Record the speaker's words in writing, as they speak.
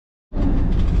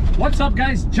What's up,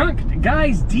 guys?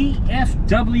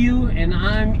 JunkGuysdfw, and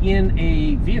I'm in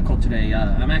a vehicle today.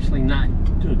 I'm actually not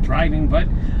driving, but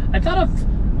I thought of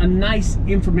a nice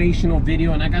informational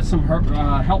video, and I got some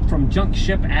help from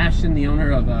Junkship Ashton, the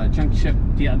owner of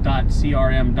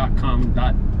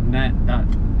junkship.crm.com.net.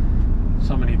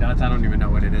 So many dots, I don't even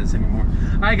know what it is anymore.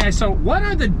 All right, guys, so what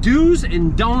are the do's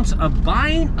and don'ts of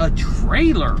buying a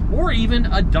trailer or even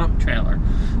a dump trailer?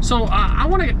 So I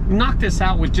want to knock this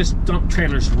out with just dump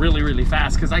trailers really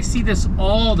fast, because I see this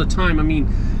all the time. I mean,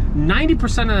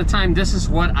 90% of the time, this is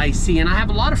what I see. And I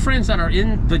have a lot of friends that are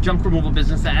in the junk removal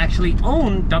business that actually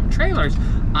own dump trailers.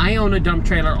 I own a dump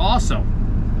trailer also.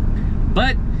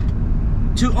 But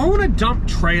to own a dump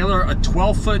trailer, a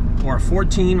 12-foot or a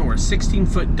 14 or a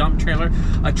 16-foot dump trailer,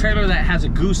 a trailer that has a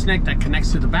gooseneck that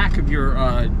connects to the back of your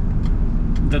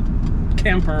the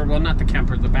camper, well, not the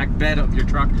camper, the back bed of your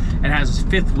truck. It has a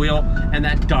fifth wheel, and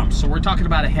that dumps. So we're talking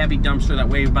about a heavy dumpster that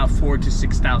weighs about 4,000 to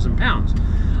 6,000 pounds.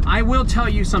 I will tell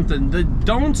you something. The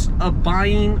don'ts of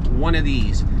buying one of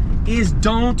these is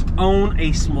don't own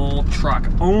a small truck.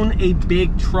 Own a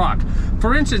big truck.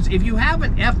 For instance, if you have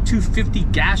an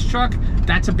F-250 gas truck,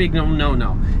 that's a big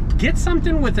no-no. Get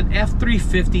something with an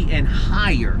F-350 and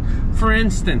higher. For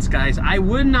instance, guys, I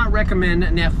would not recommend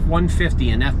an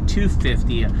F-150, an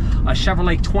F-250, a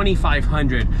Chevrolet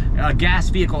 2500, a gas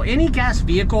vehicle. Any gas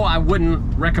vehicle I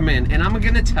wouldn't recommend, and I'm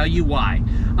gonna tell you why.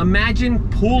 Imagine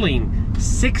pulling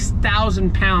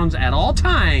 6,000 pounds at all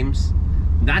times.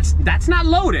 That's not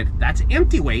loaded, that's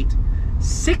empty weight.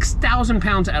 6,000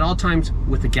 pounds at all times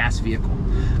with a gas vehicle.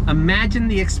 Imagine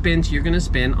the expense you're gonna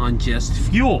spend on just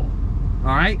fuel.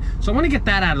 All right, so I want to get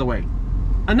that out of the way.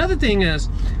 Another thing is,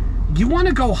 you want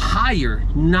to go higher,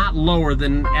 not lower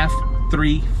than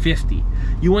F350.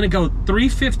 You want to go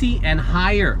 350 and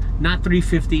higher, not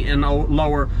 350 and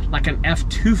lower like an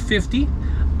F250.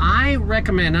 I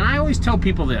recommend, and I always tell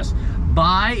people this,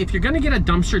 if you're going to get a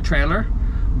dumpster trailer,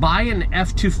 buy an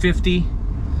F250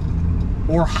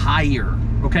 or higher.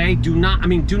 Okay, do not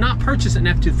purchase an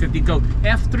F250, go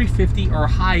F350 or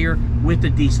higher with the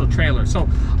diesel trailer. So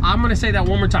I'm gonna say that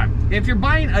one more time. If you're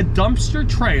buying a dumpster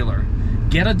trailer,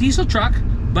 get a diesel truck,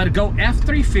 but go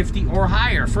F350 or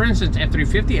higher. For instance,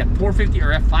 F350, F450,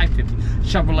 or F550.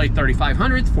 Chevrolet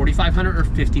 3500, 4500, or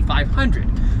 5500.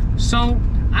 So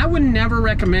I would never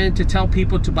recommend to tell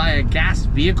people to buy a gas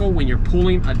vehicle when you're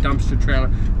pulling a dumpster trailer,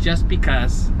 just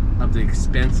because of the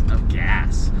expense of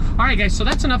gas. All right, guys, so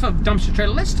that's enough of dumpster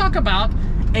trailer. Let's talk about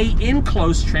a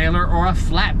enclosed trailer or a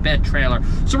flatbed trailer.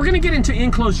 So we're gonna get into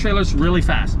enclosed trailers really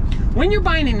fast. When you're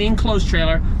buying an enclosed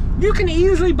trailer, you can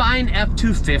easily buy an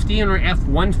F250 or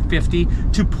F150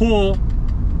 to pull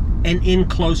an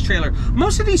enclosed trailer.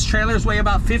 Most of these trailers weigh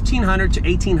about 1,500 to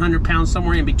 1,800 pounds,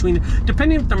 somewhere in between,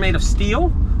 depending if they're made of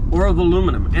steel or of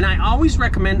aluminum. And I always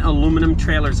recommend aluminum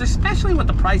trailers, especially with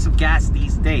the price of gas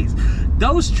these days.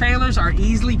 Those trailers are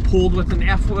easily pulled with an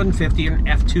F-150 or an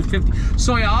F-250.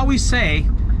 So I always say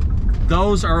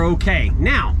those are okay.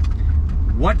 Now,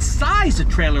 what size of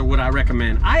trailer would I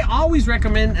recommend? I always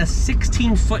recommend a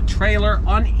 16-foot trailer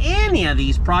on any of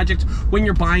these projects when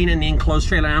you're buying an enclosed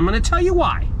trailer. And I'm gonna tell you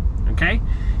why, okay?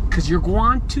 Because you're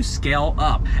going to scale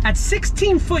up. At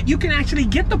 16 foot, you can actually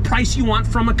get the price you want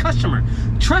from a customer.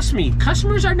 Trust me,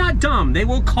 customers are not dumb. They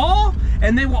will call,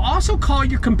 and they will also call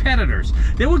your competitors.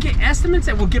 They will get estimates,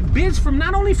 that will get bids from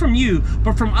not only from you,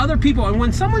 but from other people. And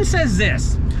when someone says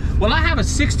this, well, I have a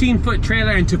 16-foot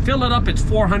trailer, and to fill it up, it's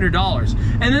 $400.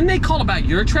 And then they call about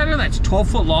your trailer that's 12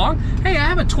 foot long. Hey, I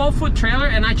have a 12-foot trailer,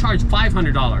 and I charge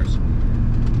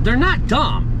 $500. They're not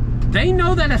dumb. They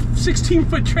know that a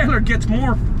 16-foot trailer gets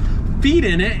more feet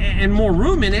in it and more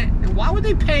room in it. And why would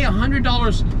they pay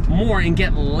 $100 more and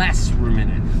get less room in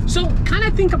it? So kind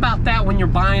of think about that when you're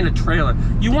buying a trailer.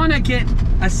 You want to get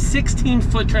a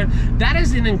 16-foot trailer. That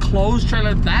is an enclosed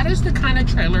trailer. That is the kind of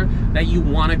trailer that you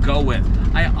want to go with.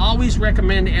 I always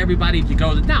recommend everybody to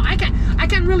go. Now, I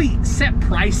can't really set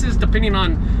prices depending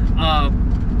on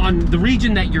the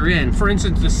region that you're in. For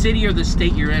instance, the city or the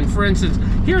state you're in. For instance,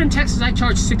 here in Texas, I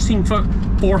charge 16-foot,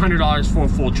 $400 for a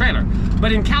full trailer.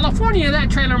 But in California, that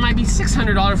trailer might be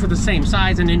 $600 for the same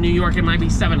size, and in New York, it might be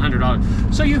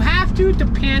 $700. So you have to,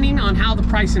 depending on how the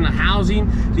price in the housing,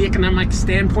 the economic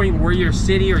standpoint, where your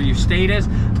city or your state is,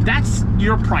 that's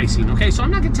your pricing, okay? So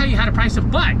I'm not gonna tell you how to price it,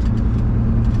 but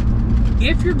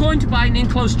if you're going to buy an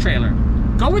enclosed trailer,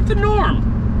 go with the norm,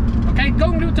 okay?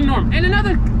 Go with the norm. And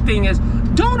another thing is,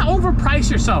 don't overprice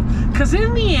yourself, because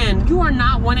in the end, you are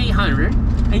not 1-800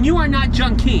 and you are not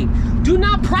Junk King. Do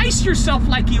not price yourself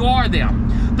like you are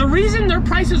them. The reason their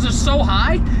prices are so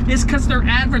high is because they're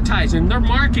advertising, their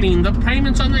marketing, the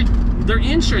payments on their their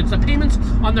insurance, the payments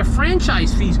on their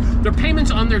franchise fees, their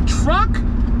payments on their truck.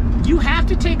 You have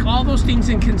to take all those things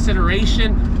in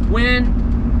consideration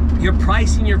when you're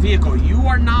pricing your vehicle. You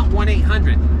are not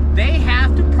 1-800. They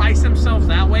have to price themselves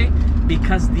that way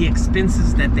because the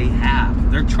expenses that they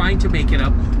have. They're trying to make it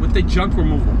up with the junk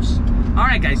removals. All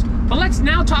right, guys, but let's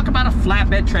now talk about a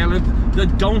flatbed trailer, the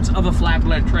don'ts of a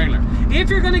flatbed trailer. If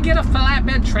you're gonna get a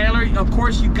flatbed trailer, of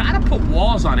course, you gotta put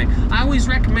walls on it. I always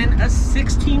recommend a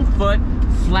 16-foot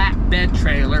flatbed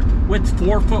trailer with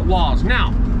 4-foot walls.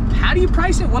 Now, how do you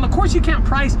price it? Well, of course, you can't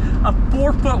price a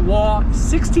 4-foot wall,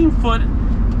 16-foot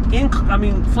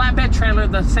flatbed trailer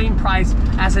the same price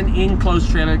as an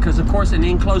enclosed trailer, because of course an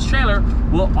enclosed trailer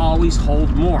will always hold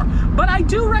more. But I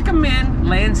do recommend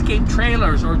landscape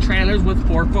trailers or trailers with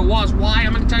 4-foot walls. Why?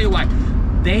 I'm going to tell you why.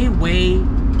 They weigh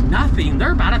nothing.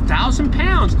 They're about 1,000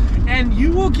 pounds, and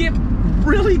you will get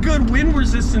really good wind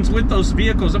resistance with those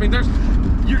vehicles. I mean,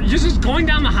 you're just going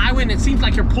down the highway and it seems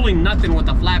like you're pulling nothing with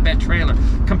a flatbed trailer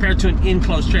compared to an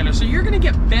enclosed trailer. So you're going to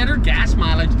get better gas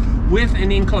mileage with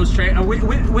an enclosed trailer,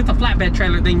 with a flatbed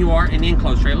trailer than you are an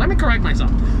enclosed trailer. Let me correct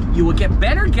myself. You will get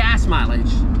better gas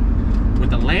mileage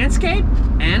with a landscape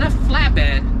and a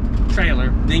flatbed trailer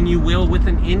than you will with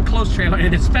an enclosed trailer,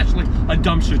 and especially a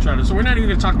dumpster trailer. So we're not even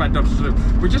going to talk about dumpster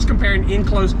trailers. We're just comparing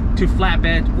enclosed to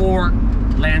flatbed or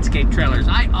landscape trailers.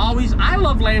 I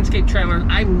love landscape trailers.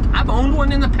 I've owned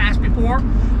one in the past before.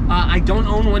 I don't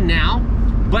own one now,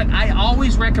 but I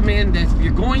always recommend that if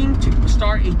you're going to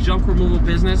start a junk removal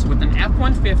business with an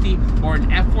F-150 or an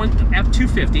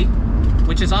F-250,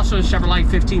 which is also a Chevrolet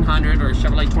 1500 or a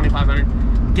Chevrolet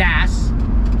 2500 gas,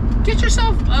 get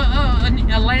yourself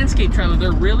a landscape trailer.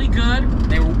 They're really good.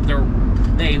 Their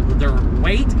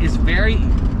weight is very,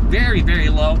 very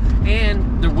low,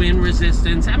 and their wind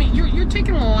resistance. I mean, you're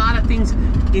taking a lot of things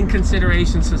in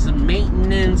consideration, such as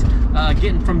maintenance.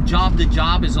 Getting from job to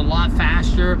job is a lot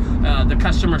faster. The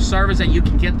customer service that you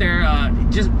can get there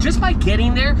just by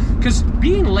getting there, because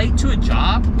being late to a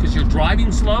job because you're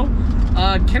driving slow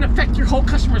can affect your whole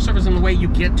customer service in the way you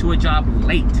get to a job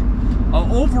late.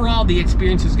 Overall, the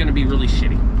experience is going to be really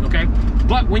shitty, okay?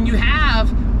 But when you have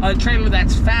a trailer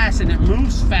that's fast and it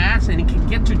moves fast and it can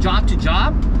get to job,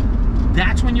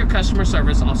 that's when your customer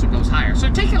service also goes higher.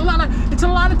 So take it's a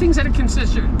lot of things that are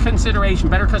consideration.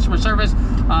 Better customer service,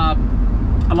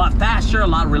 a lot faster, a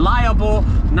lot reliable,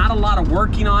 not a lot of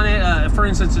working on it. For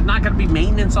instance, there's not going to be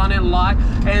maintenance on it a lot.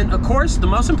 And of course, the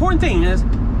most important thing is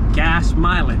gas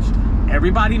mileage.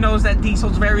 Everybody knows that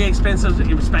diesel's very expensive,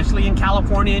 especially in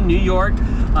California and New York.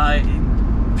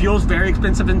 Fuel's very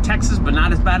expensive in Texas, but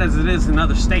not as bad as it is in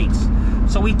other states.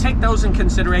 So we take those in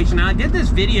consideration. Now, I did this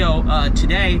video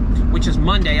today, which is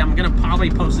Monday. I'm gonna probably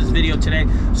post this video today.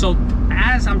 So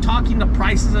as I'm talking, the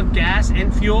prices of gas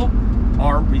and fuel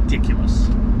are ridiculous.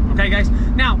 Okay, guys?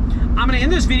 Now, I'm gonna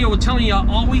end this video with telling you,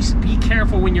 always be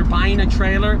careful when you're buying a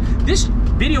trailer. This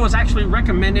video was actually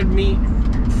recommended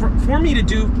for me to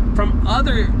do from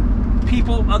other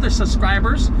people, other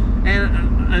subscribers.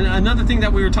 And another thing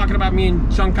that we were talking about, me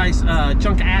and Junk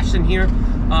Ashton here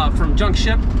from Junk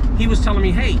Ship, he was telling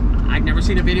me, hey, I've never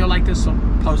seen a video like this, so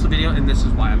post a video, and this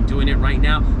is why I'm doing it right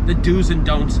now. The do's and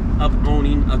don'ts of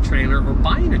owning a trailer or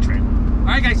buying a trailer. All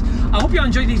right, guys, I hope you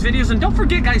enjoyed these videos, and don't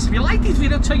forget, guys, if you like these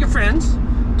videos, tell your friends,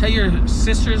 tell your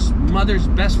sisters, mothers,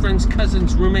 best friends,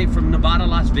 cousins, roommate from Nevada,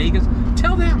 Las Vegas,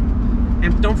 tell them,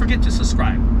 and don't forget to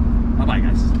subscribe. Bye-bye,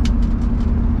 guys.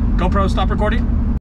 GoPro, stop recording.